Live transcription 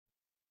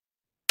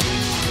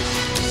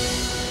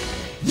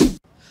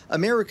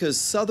America's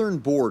southern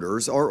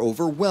borders are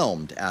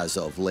overwhelmed as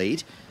of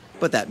late,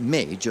 but that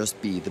may just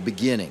be the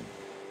beginning.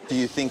 Do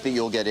you think that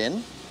you'll get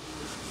in?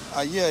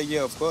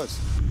 Yeah, of course.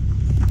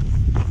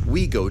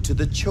 We go to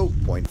the choke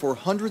point for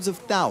hundreds of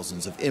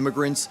thousands of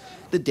immigrants,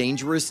 the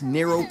dangerous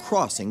narrow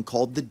crossing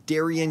called the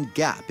Darien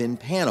Gap in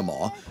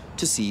Panama,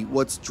 to see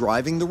what's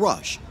driving the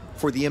rush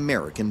for the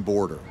American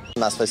border.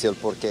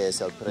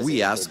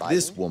 We asked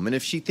this woman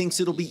if she thinks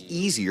it'll be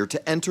easier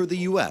to enter the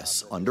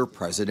U.S. under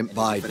President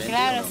Biden.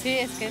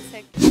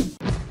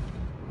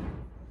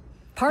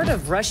 Part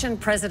of Russian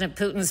President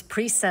Putin's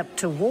precept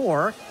to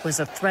war was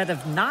a threat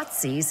of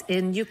Nazis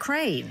in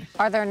Ukraine.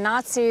 Are there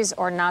Nazis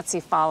or Nazi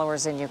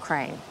followers in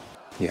Ukraine?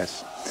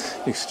 Yes.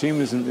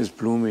 Extremism is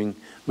blooming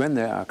when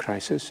there are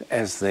crises,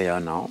 as they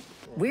are now.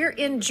 We're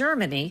in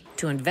Germany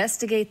to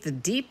investigate the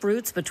deep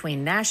roots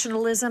between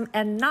nationalism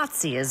and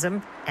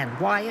Nazism and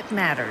why it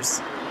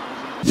matters.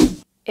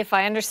 If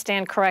I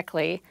understand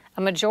correctly,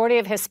 a majority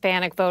of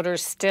Hispanic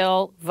voters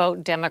still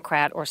vote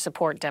Democrat or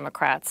support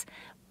Democrats.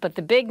 But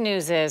the big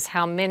news is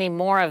how many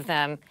more of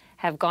them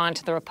have gone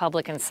to the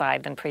Republican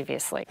side than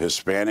previously.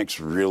 Hispanics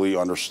really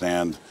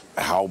understand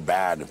how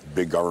bad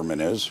big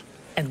government is.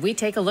 And we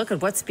take a look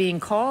at what's being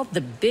called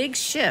the big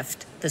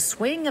shift, the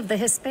swing of the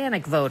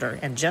Hispanic voter,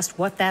 and just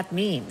what that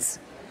means.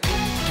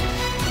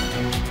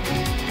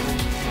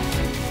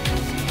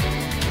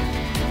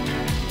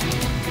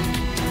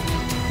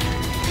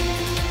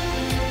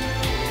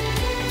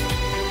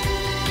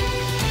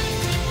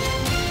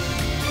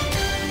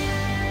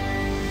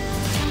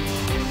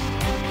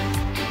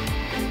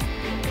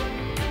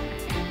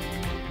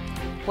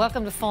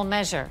 Welcome to Full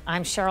Measure.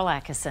 I'm Sharyl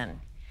Attkisson.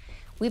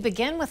 We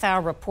begin with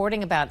our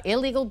reporting about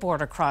illegal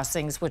border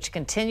crossings, which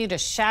continue to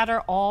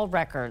shatter all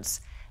records.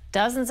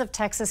 Dozens of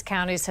Texas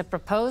counties have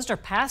proposed or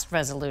passed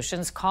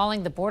resolutions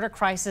calling the border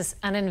crisis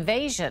an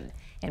invasion,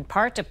 in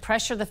part to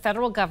pressure the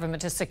federal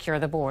government to secure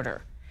the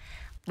border.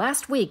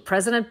 Last week,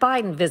 President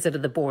Biden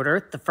visited the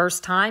border, the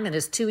first time in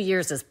his 2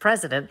 years as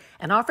president,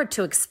 and offered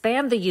to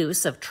expand the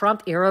use of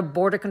Trump-era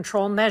border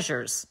control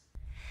measures.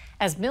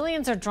 As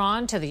millions are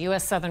drawn to the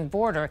U.S. southern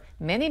border,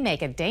 many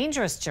make a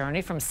dangerous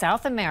journey from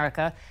South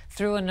America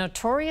through a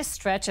notorious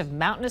stretch of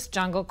mountainous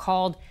jungle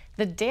called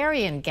the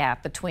Darien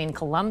Gap between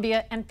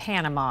Colombia and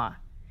Panama.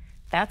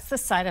 That's the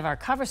site of our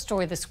cover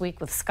story this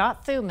week with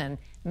Scott Thuman,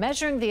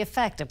 measuring the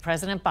effect of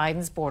President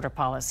Biden's border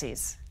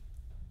policies.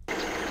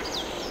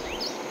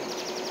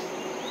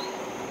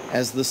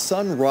 As the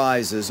sun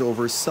rises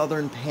over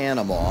southern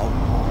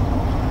Panama,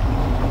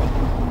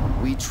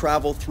 we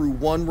travel through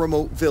one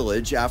remote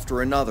village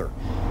after another.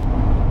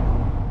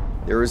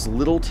 There is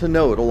little to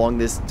note along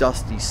this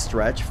dusty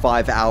stretch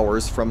 5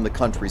 hours from the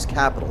country's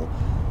capital,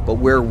 but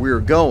where we're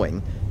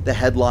going, the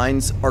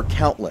headlines are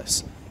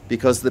countless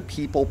because the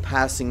people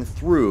passing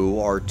through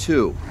are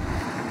too.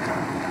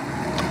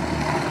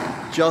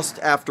 Just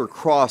after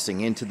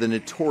crossing into the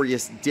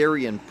notorious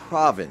Darien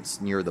province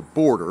near the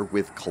border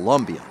with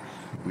Colombia,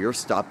 we are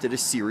stopped at a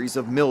series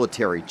of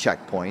military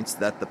checkpoints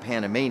that the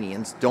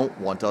Panamanians don't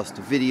want us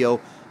to video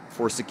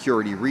for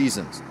security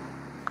reasons.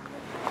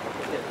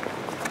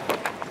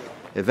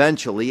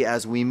 Eventually,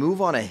 as we move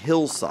on a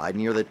hillside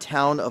near the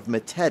town of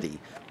Matete,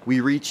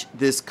 we reach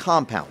this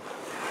compound,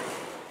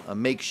 a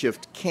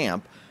makeshift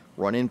camp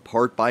run in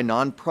part by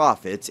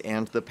nonprofits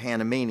and the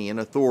Panamanian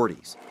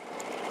authorities.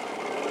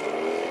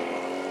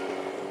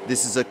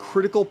 This is a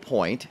critical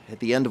point at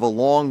the end of a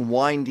long,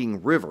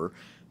 winding river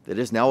that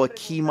is now a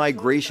key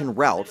migration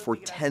route for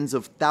tens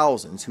of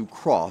thousands who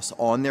cross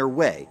on their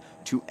way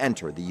to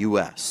enter the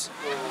U.S.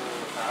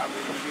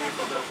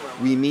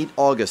 We meet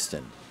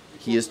Augustin.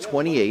 He is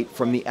 28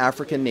 from the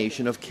African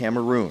nation of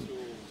Cameroon.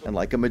 And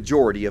like a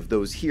majority of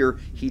those here,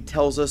 he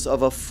tells us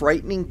of a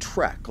frightening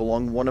trek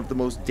along one of the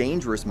most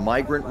dangerous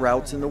migrant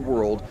routes in the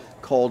world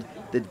called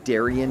the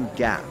Darien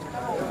Gap.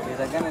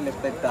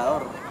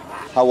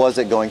 How was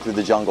it going through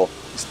the jungle?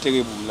 It's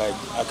terrible. Like,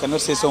 I cannot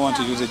say someone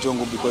to use the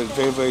jungle because it's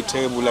very, very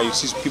terrible. Like, you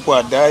see people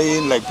are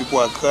dying, like people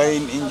are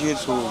crying, injured,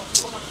 so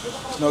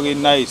it's not really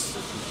nice.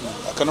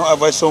 I cannot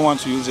advise someone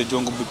to use the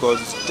jungle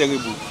because it's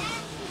terrible.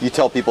 You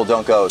tell people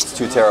don't go, it's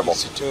too terrible.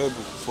 It's too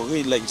terrible. For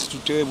real, like it's too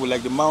terrible.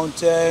 Like the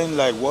mountain,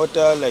 like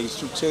water, like it's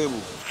too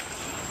terrible.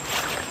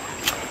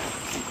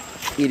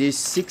 It is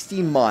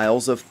 60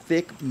 miles of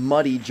thick,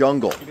 muddy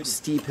jungle,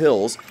 steep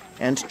hills,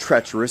 and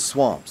treacherous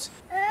swamps.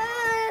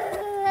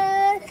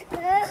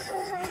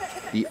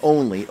 The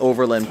only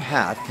overland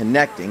path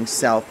connecting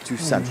South to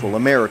Central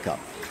America.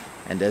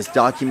 And as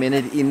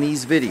documented in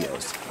these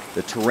videos,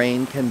 the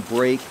terrain can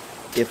break,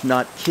 if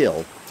not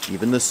kill,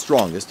 even the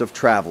strongest of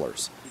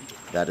travelers.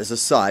 That is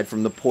aside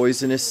from the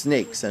poisonous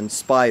snakes and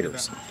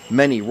spiders.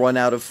 Many run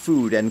out of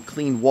food and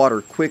clean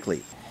water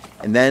quickly.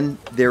 And then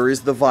there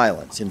is the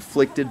violence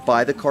inflicted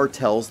by the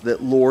cartels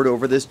that lord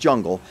over this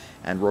jungle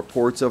and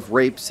reports of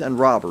rapes and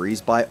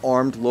robberies by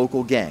armed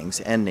local gangs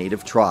and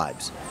native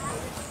tribes.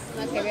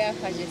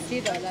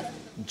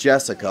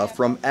 Jessica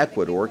from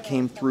Ecuador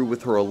came through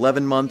with her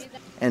 11-month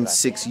and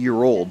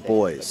 6-year-old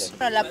boys.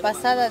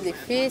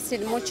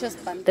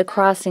 The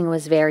crossing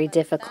was very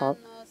difficult.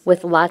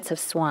 with lots of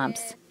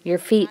swamps. Your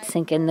feet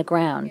sink in the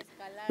ground.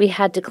 We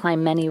had to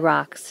climb many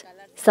rocks,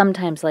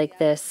 sometimes like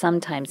this,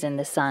 sometimes in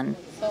the sun.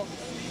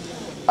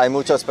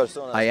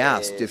 I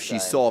asked if she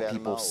saw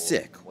people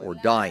sick or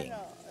dying.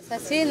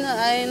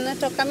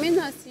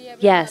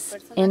 Yes,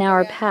 in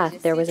our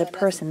path there was a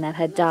person that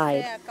had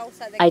died.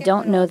 I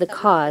don't know the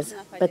cause,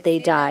 but they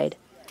died.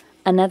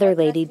 Another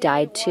lady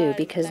died too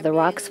because the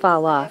rocks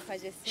fall off.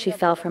 She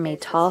fell from a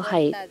tall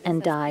height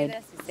and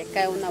died.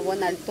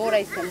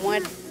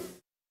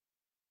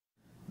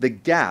 The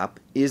Gap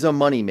is a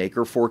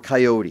moneymaker for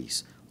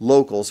coyotes,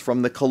 locals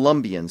from the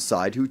Colombian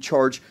side who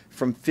charge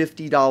from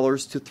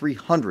 $50 to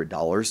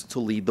 $300 to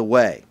lead the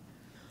way.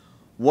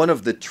 One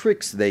of the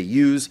tricks they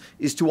use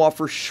is to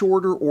offer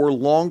shorter or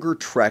longer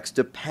treks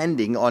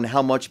depending on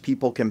how much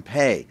people can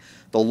pay.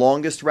 The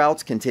longest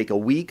routes can take a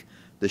week,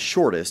 the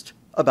shortest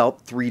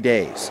about 3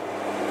 days.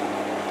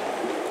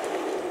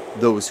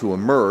 Those who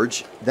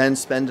emerge then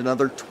spend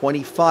another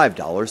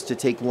 $25 to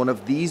take one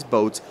of these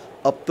boats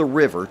up the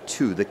river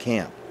to the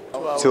camp.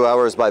 2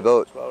 hours by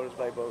boat. 2 hours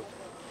by boat.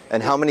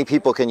 And how many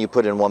people can you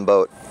put in one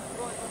boat?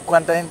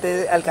 ¿Cuánta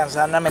gente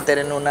alcanzan a meter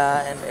en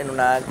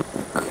una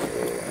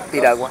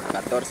piragua?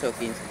 14 o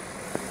 15.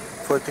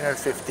 14 or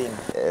 15.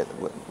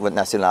 What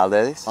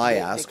nacionalidades? I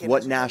asked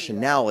what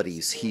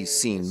nationalities he's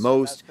seen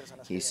most.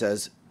 He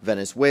says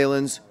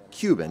Venezuelans,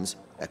 Cubans,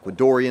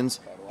 Ecuadorians,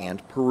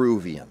 and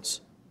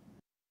Peruvians.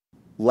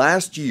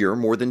 Last year,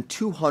 more than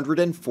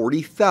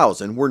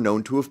 240,000 were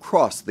known to have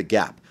crossed the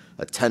Gap,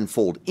 a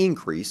tenfold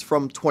increase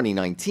from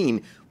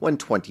 2019 when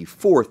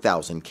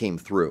 24,000 came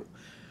through.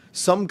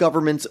 Some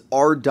governments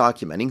are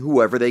documenting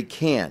whoever they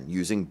can,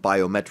 using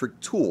biometric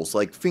tools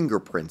like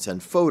fingerprints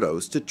and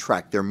photos to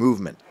track their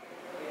movement.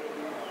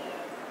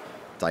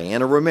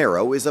 Diana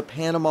Romero is a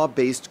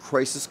Panama-based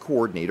crisis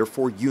coordinator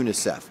for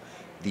UNICEF,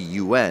 the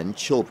UN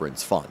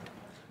Children's Fund.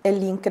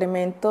 The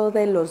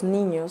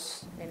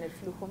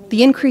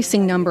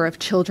increasing number of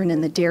children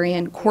in the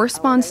Darien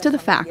corresponds to the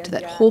fact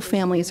that whole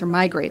families are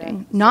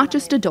migrating, not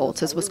just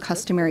adults as was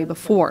customary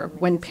before,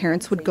 when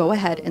parents would go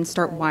ahead and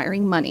start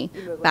wiring money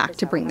back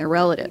to bring their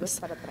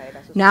relatives.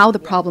 Now the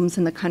problems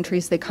in the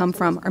countries they come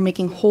from are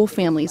making whole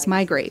families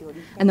migrate,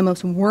 and the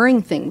most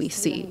worrying thing we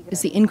see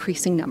is the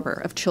increasing number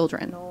of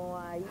children.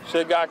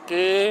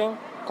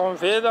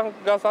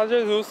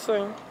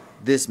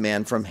 This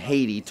man from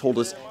Haiti told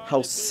us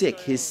how sick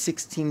his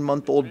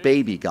 16-month-old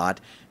baby got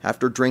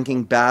after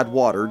drinking bad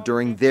water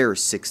during their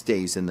 6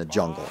 days in the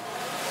jungle.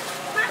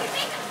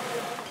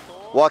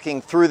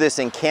 Walking through this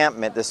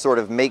encampment, this sort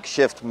of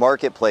makeshift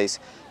marketplace,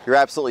 you're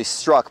absolutely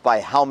struck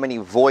by how many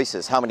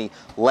voices, how many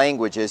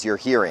languages you're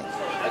hearing.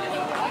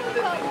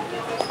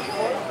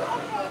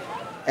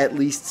 At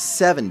least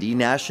 70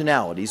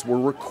 nationalities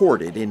were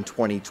recorded in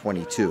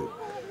 2022.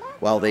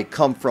 While they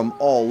come from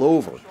all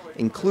over,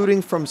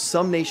 including from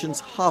some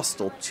nations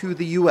hostile to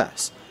the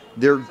U.S.,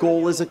 their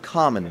goal is a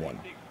common one: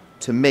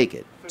 to make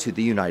it to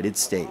the United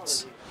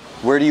States.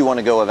 Where do you want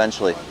to go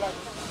eventually?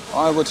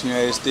 I want to go to the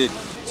United States.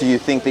 Do you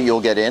think that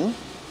you'll get in?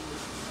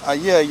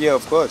 Yeah,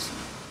 of course.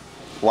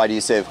 Why do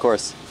you say of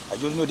course? I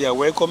just know they are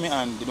welcoming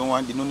and they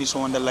don't need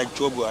someone that like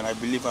trouble, and I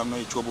believe I'm not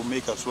a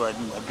troublemaker, so I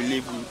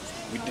believe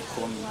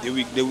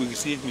they will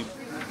receive me.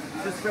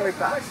 Just very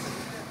fast.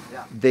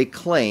 They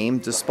claim,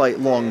 despite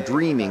long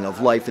dreaming of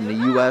life in the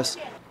U.S.,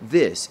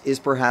 this is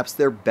perhaps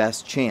their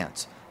best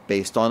chance,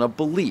 based on a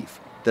belief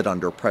that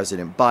under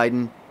President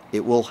Biden,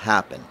 it will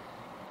happen.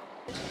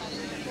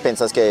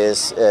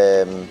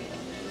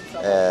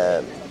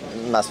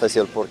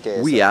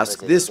 We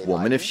asked this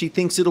woman if she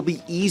thinks it'll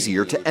be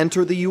easier to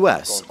enter the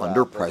U.S.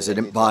 under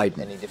President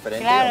Biden.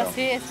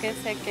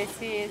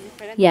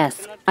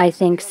 Yes, I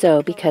think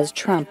so, because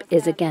Trump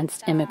is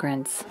against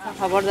immigrants.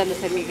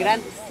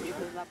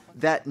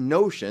 That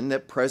notion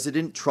that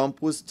President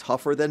Trump was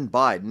tougher than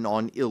Biden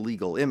on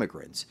illegal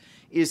immigrants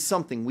is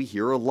something we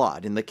hear a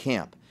lot in the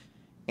camp.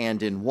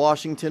 And in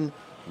Washington,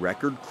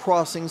 record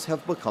crossings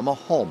have become a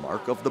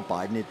hallmark of the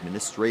Biden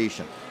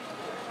administration.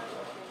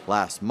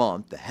 Last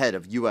month, the head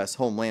of U.S.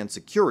 Homeland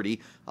Security,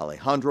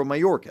 Alejandro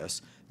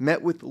Mayorkas,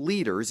 met with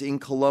leaders in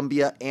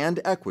Colombia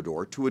and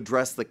Ecuador to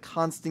address the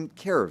constant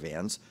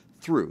caravans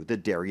through the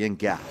Darien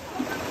Gap.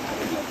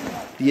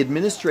 The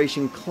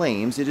administration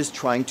claims it is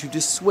trying to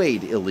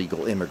dissuade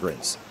illegal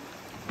immigrants.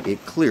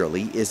 It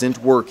clearly isn't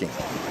working.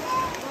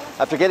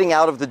 After getting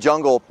out of the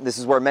jungle, this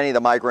is where many of the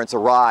migrants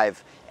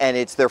arrive, and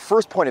it's their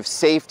first point of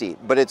safety,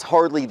 but it's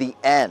hardly the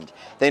end.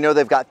 They know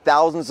they've got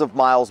thousands of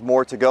miles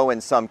more to go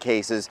in some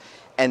cases,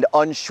 and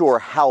unsure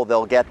how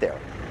they'll get there.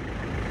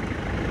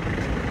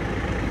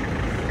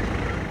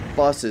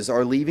 Buses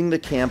are leaving the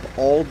camp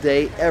all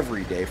day,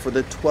 every day for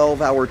the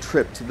 12-hour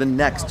trip to the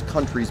next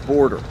country's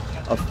border,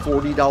 a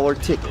 $40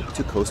 ticket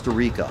to Costa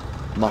Rica.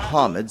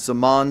 Mohammed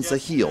Zaman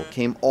Zahil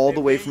came all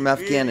the way from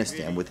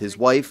Afghanistan with his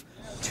wife,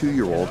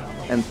 2-year-old,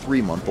 and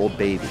 3-month-old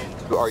baby.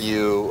 Are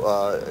you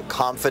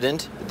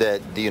confident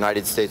that the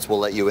United States will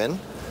let you in?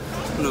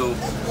 No.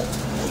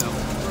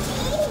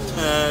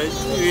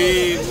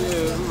 We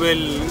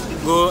will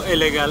go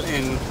illegal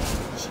in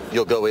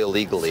You'll go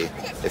illegally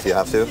if you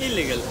have to?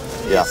 Illegal.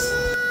 Yeah.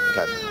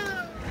 Okay.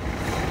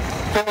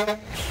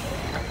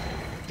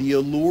 The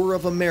allure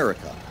of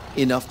America,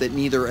 enough that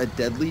neither a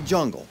deadly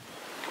jungle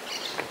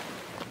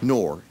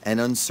nor an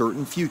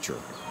uncertain future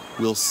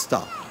will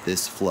stop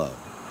this flow.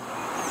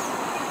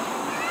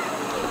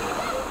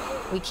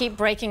 We keep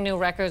breaking new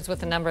records with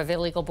the number of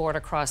illegal border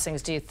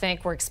crossings. Do you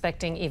think we're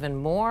expecting even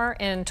more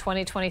in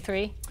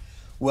 2023?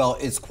 Well,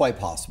 it's quite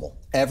possible.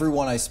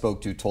 Everyone I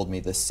spoke to told me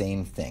the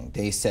same thing.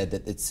 They said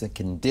that it's the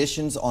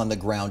conditions on the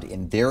ground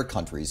in their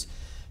countries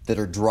that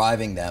are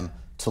driving them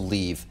to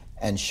leave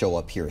and show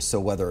up here. So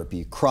whether it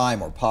be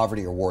crime or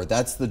poverty or war,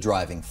 that's the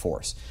driving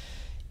force.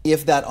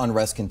 If that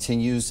unrest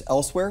continues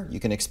elsewhere, you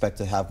can expect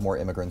to have more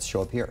immigrants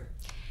show up here.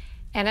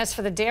 And as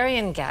for the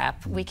Darien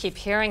Gap, we keep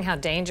hearing how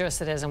dangerous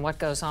it is and what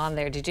goes on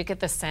there. Did you get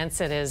the sense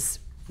it is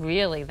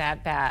really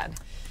that bad?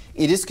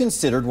 It is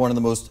considered one of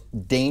the most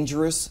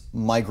dangerous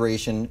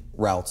migration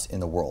routes in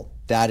the world.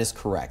 That is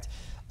correct.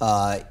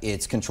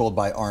 It's controlled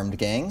by armed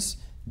gangs.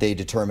 They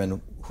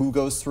determine who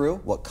goes through,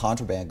 what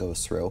contraband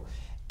goes through,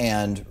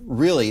 and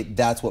really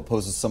that's what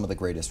poses some of the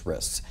greatest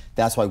risks.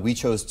 That's why we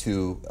chose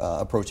to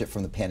approach it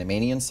from the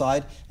Panamanian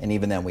side, and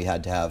even then we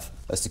had to have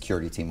a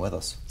security team with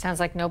us. Sounds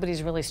like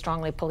nobody's really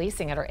strongly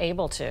policing it or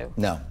able to.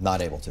 No,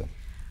 not able to.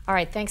 All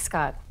right, thanks,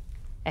 Scott.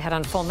 Ahead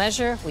on Full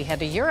Measure, we head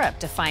to Europe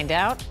to find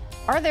out,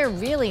 are there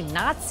really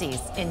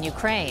Nazis in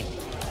Ukraine?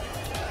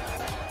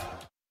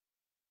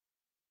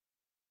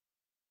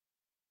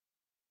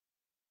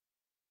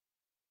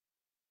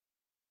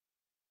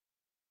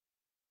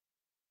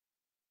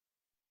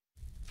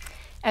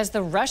 As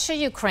the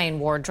Russia-Ukraine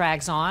war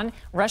drags on,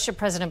 Russia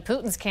President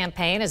Putin's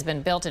campaign has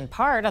been built in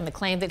part on the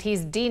claim that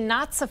he's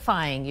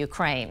denazifying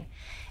Ukraine.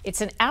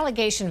 It's an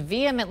allegation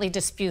vehemently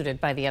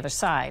disputed by the other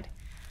side.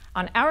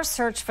 On our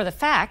search for the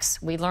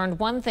facts, we learned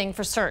one thing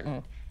for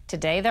certain.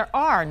 Today, there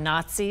are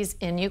Nazis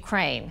in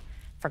Ukraine.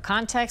 For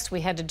context,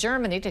 we head to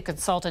Germany to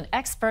consult an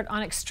expert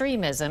on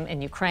extremism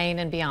in Ukraine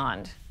and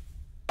beyond.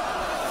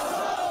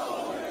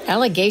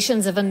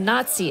 Allegations of a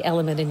Nazi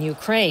element in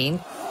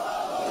Ukraine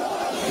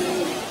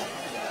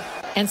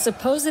and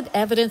supposed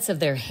evidence of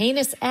their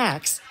heinous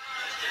acts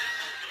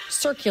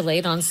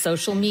circulate on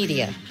social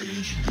media.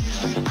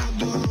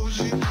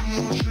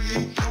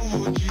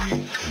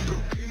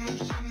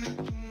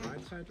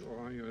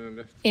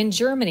 In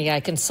Germany, I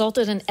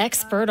consulted an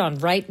expert on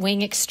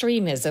right-wing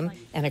extremism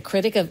and a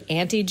critic of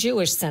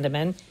anti-Jewish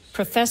sentiment,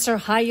 Professor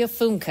Haye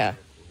Funke.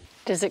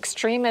 Does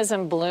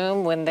extremism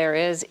bloom when there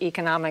is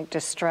economic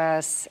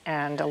distress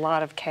and a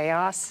lot of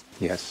chaos?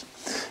 Yes.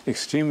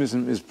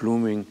 Extremism is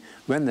blooming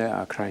when there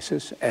are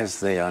crises, as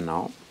they are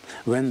now,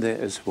 when there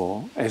is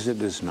war, as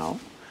it is now.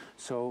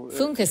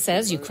 Funke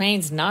says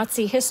Ukraine's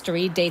Nazi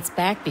history dates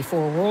back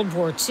before World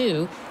War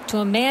II to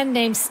a man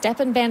named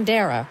Stepan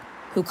Bandera,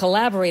 who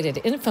collaborated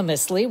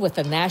infamously with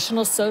the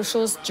National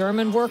Socialist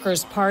German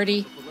Workers'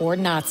 Party, or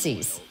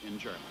Nazis.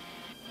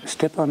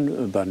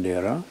 Stepan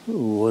Bandera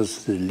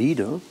was the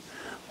leader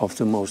of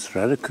the most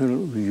radical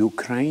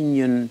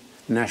Ukrainian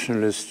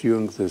nationalists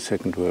during the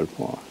Second World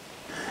War.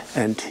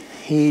 And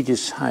he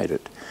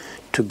decided,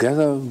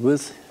 together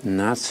with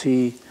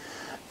Nazi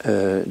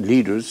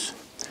leaders,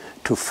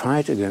 to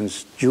fight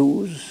against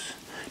Jews,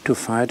 to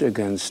fight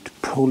against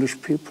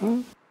Polish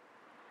people.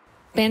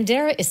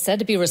 Bandera is said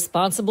to be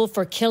responsible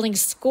for killing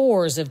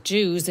scores of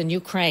Jews in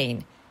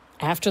Ukraine.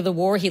 After the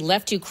war, he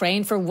left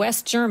Ukraine for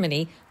West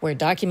Germany, where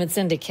documents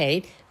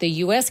indicate the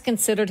U.S.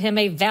 considered him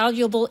a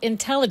valuable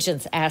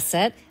intelligence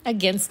asset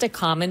against a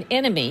common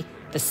enemy,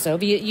 the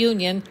Soviet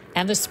Union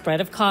and the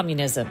spread of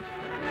communism.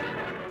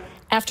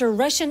 After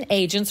Russian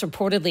agents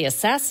reportedly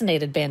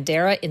assassinated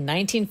Bandera in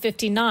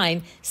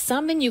 1959,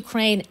 some in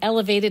Ukraine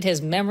elevated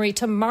his memory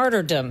to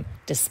martyrdom,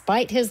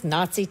 despite his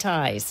Nazi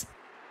ties.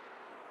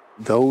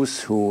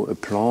 Those who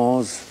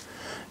applaud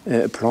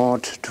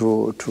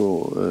to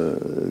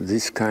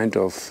this kind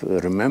of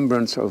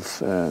remembrance of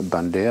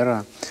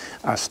Bandera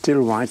are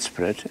still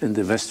widespread in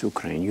the West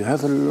Ukraine. You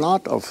have a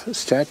lot of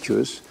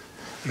statues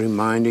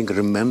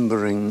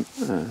remembering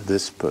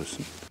this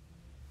person.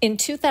 In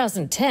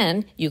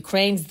 2010,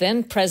 Ukraine's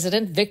then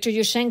President Viktor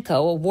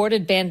Yushchenko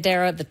awarded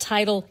Bandera the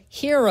title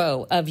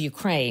Hero of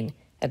Ukraine,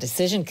 a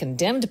decision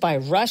condemned by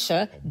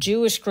Russia,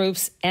 Jewish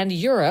groups, and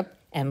Europe,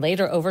 and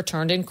later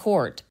overturned in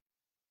court.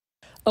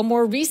 A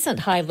more recent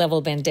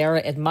high-level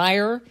Bandera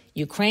admirer,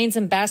 Ukraine's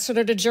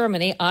ambassador to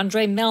Germany,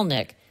 Andrei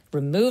Melnik,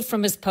 removed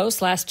from his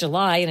post last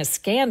July in a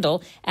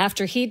scandal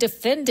after he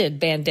defended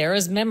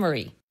Bandera's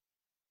memory.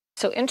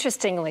 So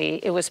interestingly,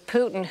 it was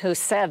Putin who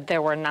said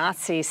there were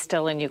Nazis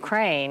still in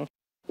Ukraine.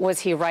 Was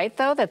he right,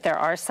 though, that there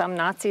are some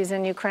Nazis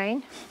in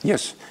Ukraine?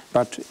 Yes,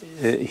 but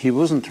he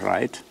wasn't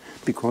right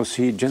because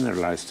he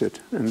generalized it,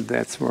 and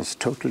that was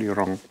totally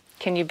wrong.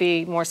 Can you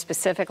be more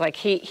specific? Like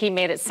he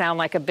made it sound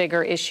like a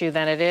bigger issue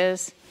than it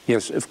is?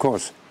 Yes, of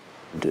course.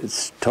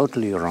 It's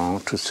totally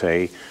wrong to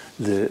say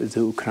the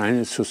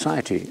Ukrainian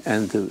society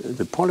and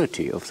the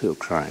polity of the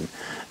Ukraine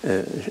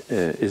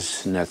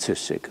is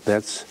Nazistic.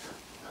 That's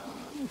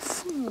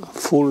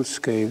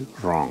full-scale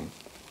wrong.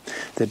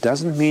 That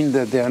doesn't mean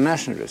that they are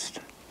nationalists,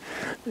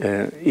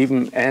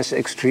 even as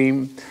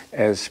extreme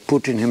as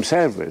Putin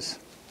himself is,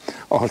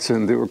 also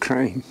in the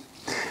Ukraine,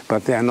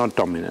 but they are not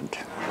dominant.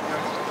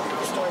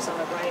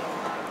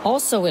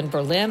 Also in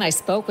Berlin, I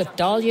spoke with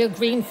Dalia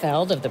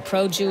Greenfeld of the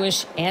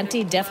pro-Jewish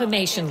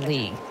Anti-Defamation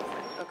League.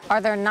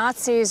 Are there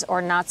Nazis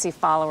or Nazi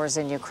followers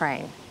in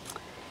Ukraine?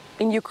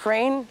 In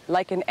Ukraine,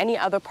 like in any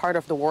other part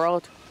of the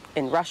world,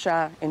 in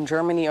Russia, in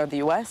Germany, or the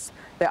US,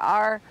 there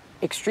are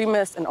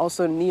extremists and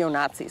also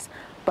neo-Nazis.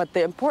 But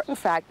the important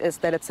fact is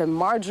that it's a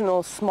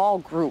marginal, small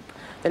group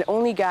that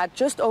only got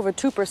just over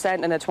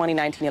 2% in the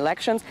 2019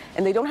 elections,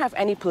 and they don't have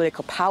any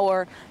political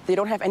power, they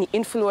don't have any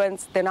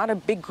influence, they're not a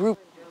big group.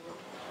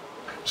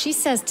 She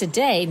says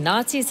today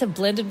Nazis have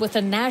blended with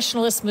a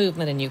nationalist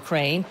movement in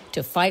Ukraine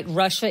to fight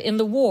Russia in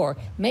the war,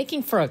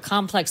 making for a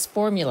complex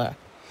formula.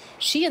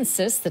 She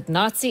insists that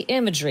Nazi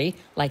imagery,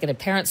 like an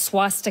apparent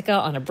swastika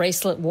on a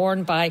bracelet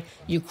worn by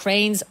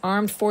Ukraine's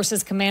armed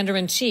forces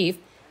commander-in-chief,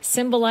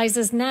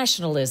 symbolizes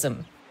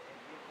nationalism.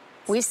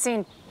 We've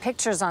seen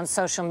pictures on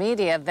social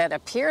media that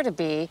appear to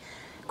be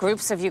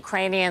groups of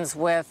Ukrainians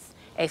with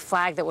a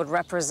flag that would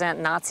represent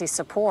Nazi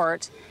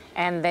support,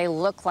 and they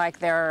look like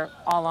they're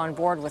all on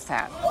board with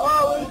that.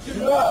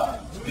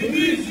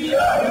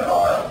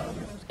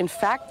 In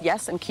fact,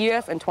 yes, in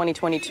Kiev in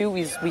 2022,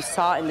 we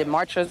saw in the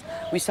marches,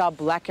 we saw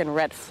black and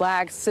red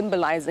flags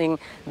symbolizing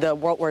the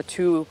World War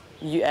II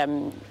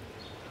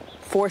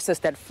forces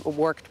that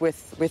worked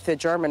with the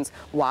Germans.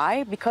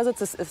 Why? Because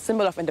it's a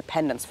symbol of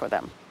independence for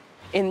them.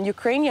 In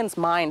Ukrainians'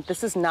 mind,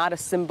 this is not a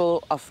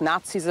symbol of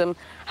Nazism.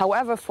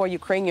 However, for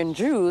Ukrainian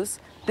Jews,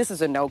 this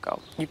is a no-go.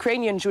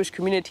 Ukrainian Jewish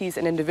communities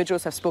and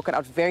individuals have spoken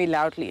out very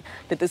loudly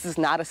that this is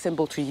not a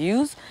symbol to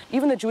use.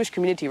 Even the Jewish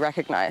community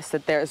recognized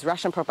that there is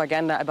Russian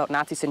propaganda about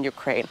Nazis in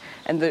Ukraine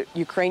and the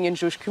Ukrainian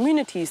Jewish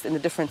communities in the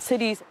different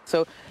cities.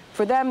 So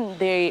for them,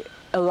 they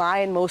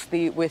align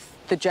mostly with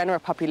the general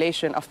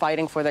population of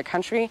fighting for their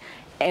country,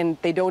 and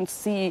they don't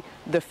see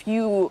the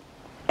few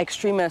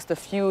extremists, the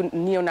few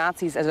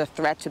neo-Nazis as a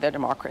threat to their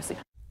democracy.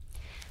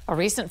 A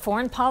recent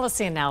foreign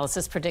policy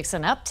analysis predicts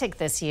an uptick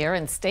this year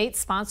in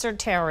state-sponsored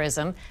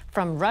terrorism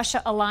from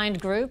Russia-aligned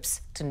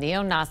groups to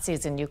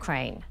neo-Nazis in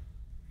Ukraine.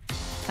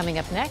 Coming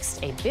up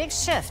next, a big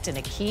shift in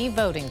a key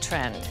voting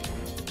trend.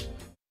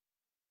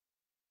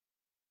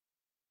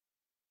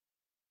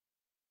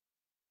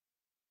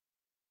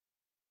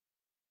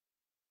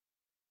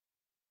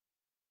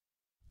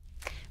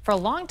 For a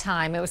long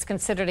time, it was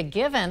considered a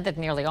given that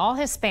nearly all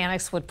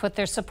Hispanics would put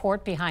their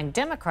support behind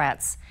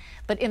Democrats.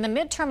 But in the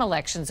midterm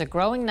elections, a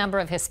growing number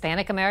of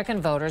Hispanic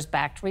American voters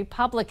backed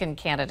Republican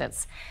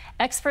candidates.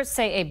 Experts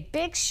say a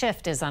big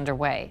shift is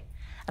underway.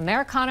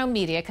 Americano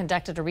Media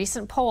conducted a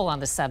recent poll on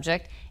the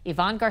subject.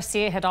 Yvonne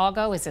Garcia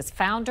Hidalgo is its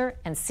founder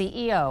and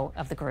CEO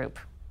of the group.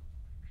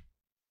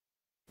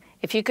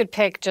 If you could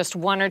pick just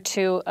one or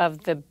two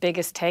of the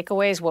biggest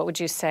takeaways, what would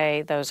you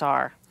say those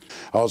are?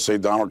 I would say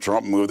Donald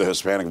Trump moved the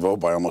Hispanic vote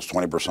by almost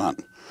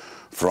 20%,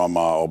 from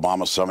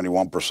Obama's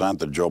 71%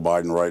 to Joe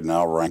Biden right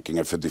now ranking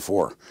at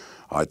 54%.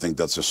 I think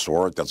that's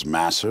historic. That's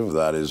massive.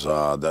 That is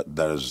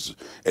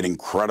an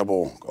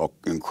incredible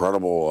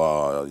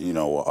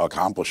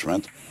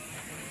accomplishment.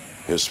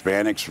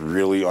 Hispanics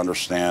really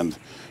understand,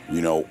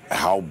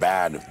 how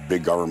bad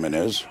big government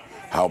is,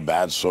 how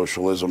bad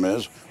socialism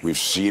is. We've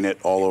seen it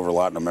all over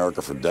Latin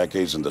America for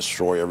decades and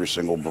destroy every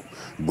single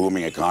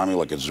booming economy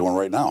like it's doing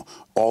right now.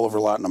 All over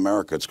Latin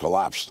America, it's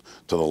collapsed.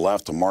 To the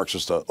left, to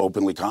Marxist, to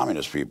openly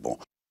communist people.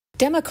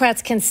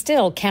 Democrats can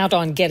still count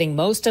on getting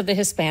most of the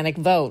Hispanic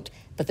vote,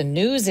 but the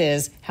news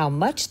is how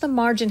much the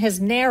margin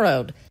has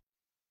narrowed.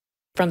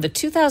 From the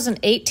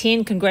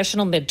 2018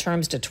 congressional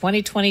midterms to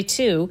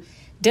 2022,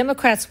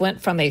 Democrats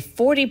went from a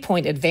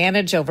 40-point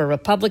advantage over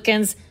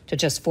Republicans to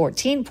just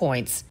 14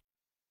 points.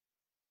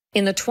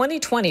 In the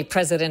 2020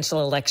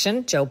 presidential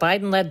election, Joe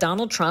Biden led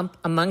Donald Trump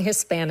among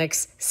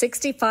Hispanics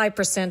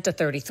 65% to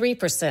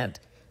 33%.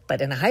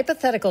 But in a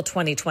hypothetical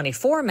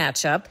 2024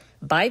 matchup,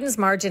 Biden's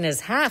margin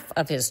is half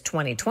of his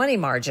 2020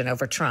 margin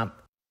over Trump.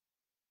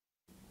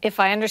 If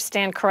I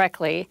understand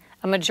correctly,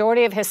 a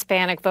majority of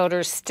Hispanic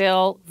voters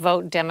still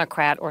vote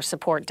Democrat or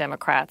support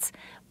Democrats.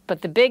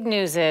 But the big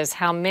news is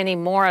how many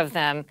more of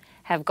them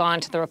have gone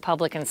to the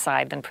Republican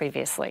side than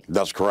previously.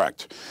 That's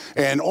correct.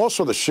 And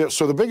also the shift.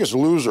 So the biggest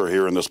loser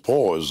here in this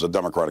poll is the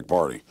Democratic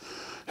Party.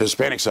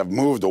 Hispanics have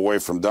moved away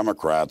from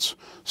Democrats.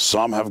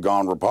 Some have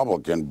gone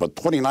Republican, but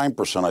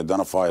 29%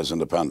 identify as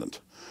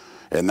independent.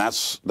 And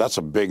that's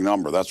a big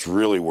number. That's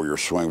really where your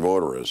swing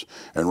voter is.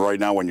 And right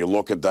now, when you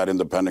look at that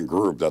independent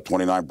group, that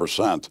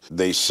 29%,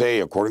 they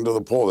say, according to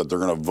the poll, that they're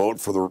going to vote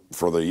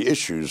for the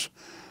issues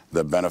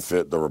that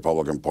benefit the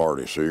Republican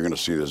Party. So you're going to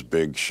see this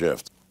big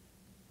shift.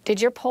 Did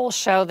your poll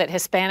show that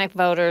Hispanic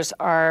voters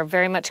are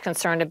very much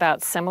concerned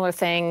about similar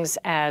things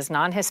as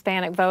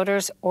non-Hispanic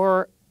voters,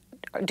 or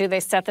do they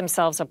set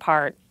themselves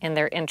apart in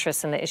their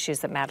interests in the issues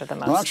that matter the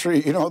most? Well,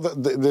 actually, you know,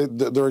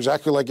 they're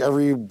exactly like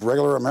every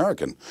regular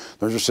American.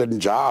 They're interested in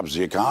jobs,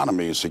 the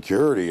economy,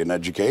 security, and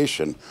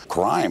education,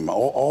 crime,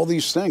 all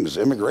these things.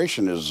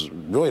 Immigration is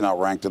really not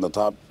ranked in the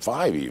top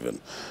 5 even.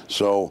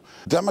 So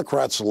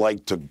Democrats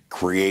like to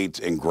create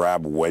and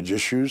grab wedge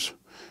issues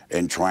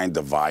and try and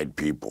divide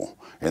people.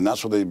 And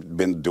that's what they've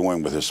been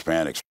doing with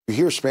Hispanics. You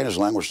hear Spanish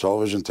language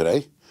television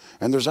today,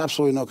 and there's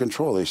absolutely no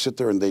control. They sit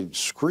there and they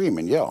scream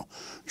and yell.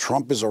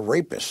 Trump is a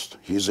rapist.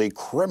 He's a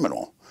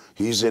criminal.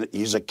 He's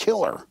a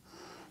killer.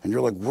 And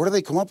you're like, where do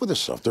they come up with this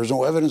stuff? There's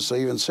no evidence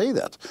they even say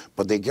that.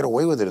 But they get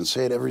away with it and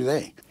say it every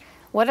day.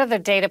 What other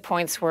data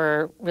points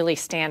were really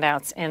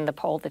standouts in the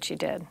poll that you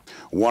did?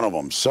 One of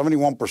them,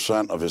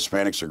 71% of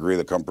Hispanics agree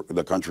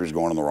the country is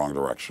going in the wrong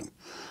direction.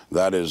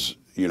 That is,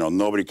 you know,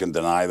 nobody can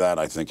deny that.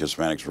 I think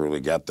Hispanics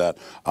really get that.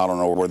 I don't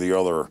know where the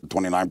other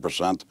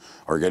 29%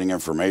 are getting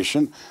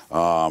information,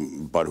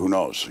 but who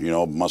knows? You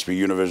know, it must be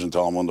Univision,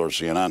 Telemundo, or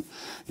CNN,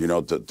 you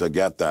know, to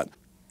get that.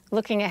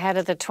 Looking ahead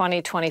at the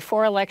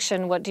 2024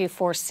 election, what do you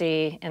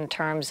foresee in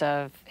terms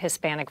of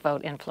Hispanic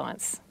vote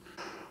influence?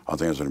 I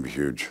think it's going to be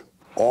huge.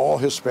 All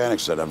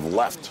Hispanics that have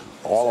left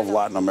all of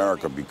Latin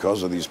America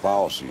because of these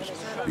policies,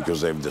 because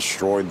they've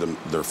destroyed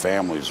their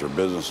families, their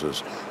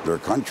businesses, their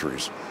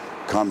countries,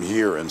 come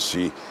here and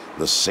see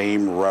the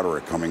same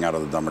rhetoric coming out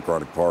of the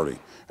Democratic Party.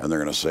 And they're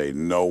going to say,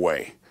 no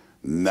way,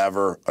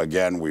 never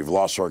again. We've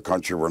lost our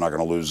country. We're not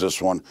going to lose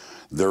this one.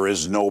 There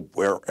is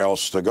nowhere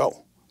else to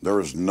go. There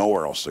is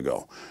nowhere else to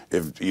go.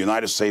 If the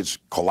United States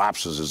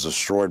collapses, is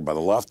destroyed by the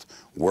left,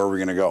 where are we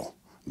going to go?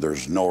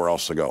 There's nowhere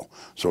else to go.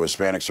 So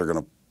Hispanics are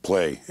going to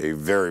play a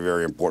very,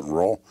 very important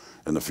role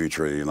in the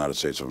future of the United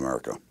States of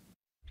America.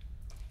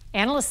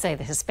 Analysts say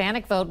the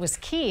Hispanic vote was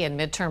key in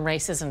midterm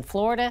races in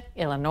Florida,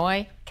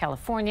 Illinois,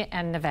 California,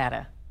 and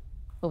Nevada.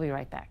 We'll be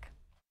right back.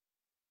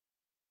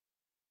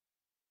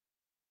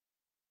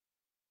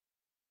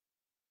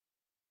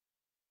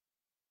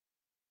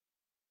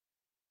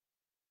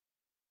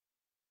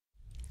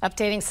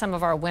 Updating some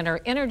of our winter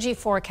energy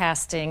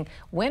forecasting,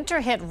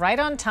 winter hit right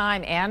on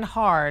time and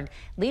hard,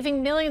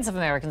 leaving millions of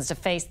Americans to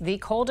face the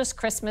coldest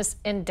Christmas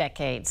in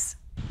decades.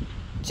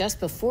 Just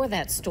before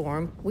that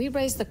storm, we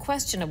raised the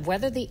question of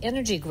whether the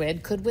energy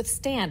grid could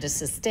withstand a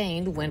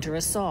sustained winter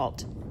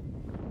assault.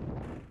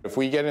 If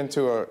we get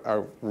into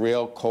a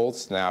real cold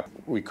snap,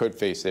 we could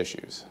face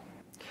issues.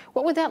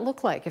 What would that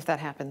look like if that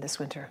happened this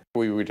winter?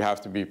 We would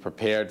have to be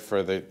prepared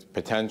for the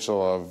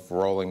potential of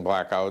rolling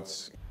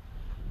blackouts.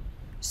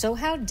 So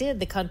how did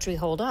the country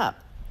hold up?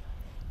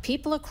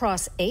 People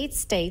across 8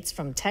 states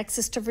from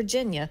Texas to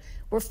Virginia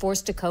were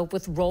forced to cope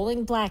with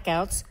rolling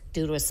blackouts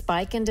due to a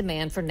spike in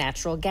demand for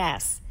natural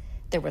gas.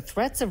 There were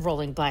threats of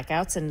rolling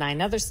blackouts in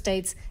 9 other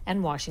states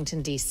and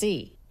Washington,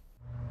 D.C.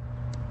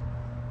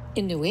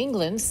 In New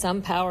England,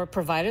 some power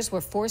providers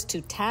were forced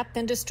to tap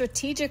into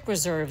strategic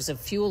reserves of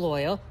fuel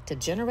oil to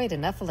generate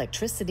enough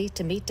electricity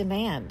to meet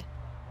demand.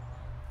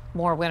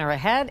 More winter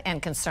ahead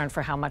and concern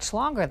for how much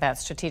longer that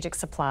strategic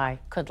supply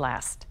could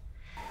last.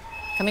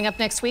 Coming up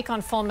next week on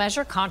Full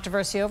Measure,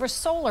 controversy over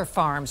solar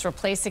farms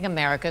replacing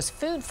America's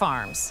food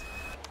farms.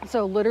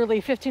 So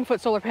literally 15-foot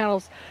solar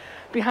panels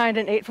behind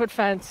an 8-foot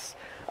fence,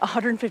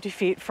 150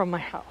 feet from my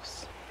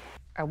house.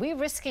 Are we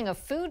risking a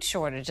food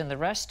shortage in the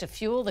rush to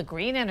fuel the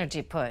green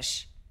energy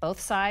push? Both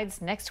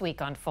sides next week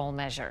on Full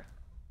Measure.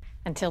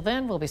 Until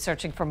then, we'll be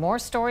searching for more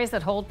stories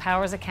that hold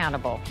powers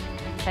accountable.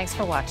 Thanks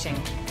for watching.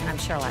 I'm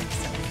Sharyl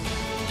Attkisson.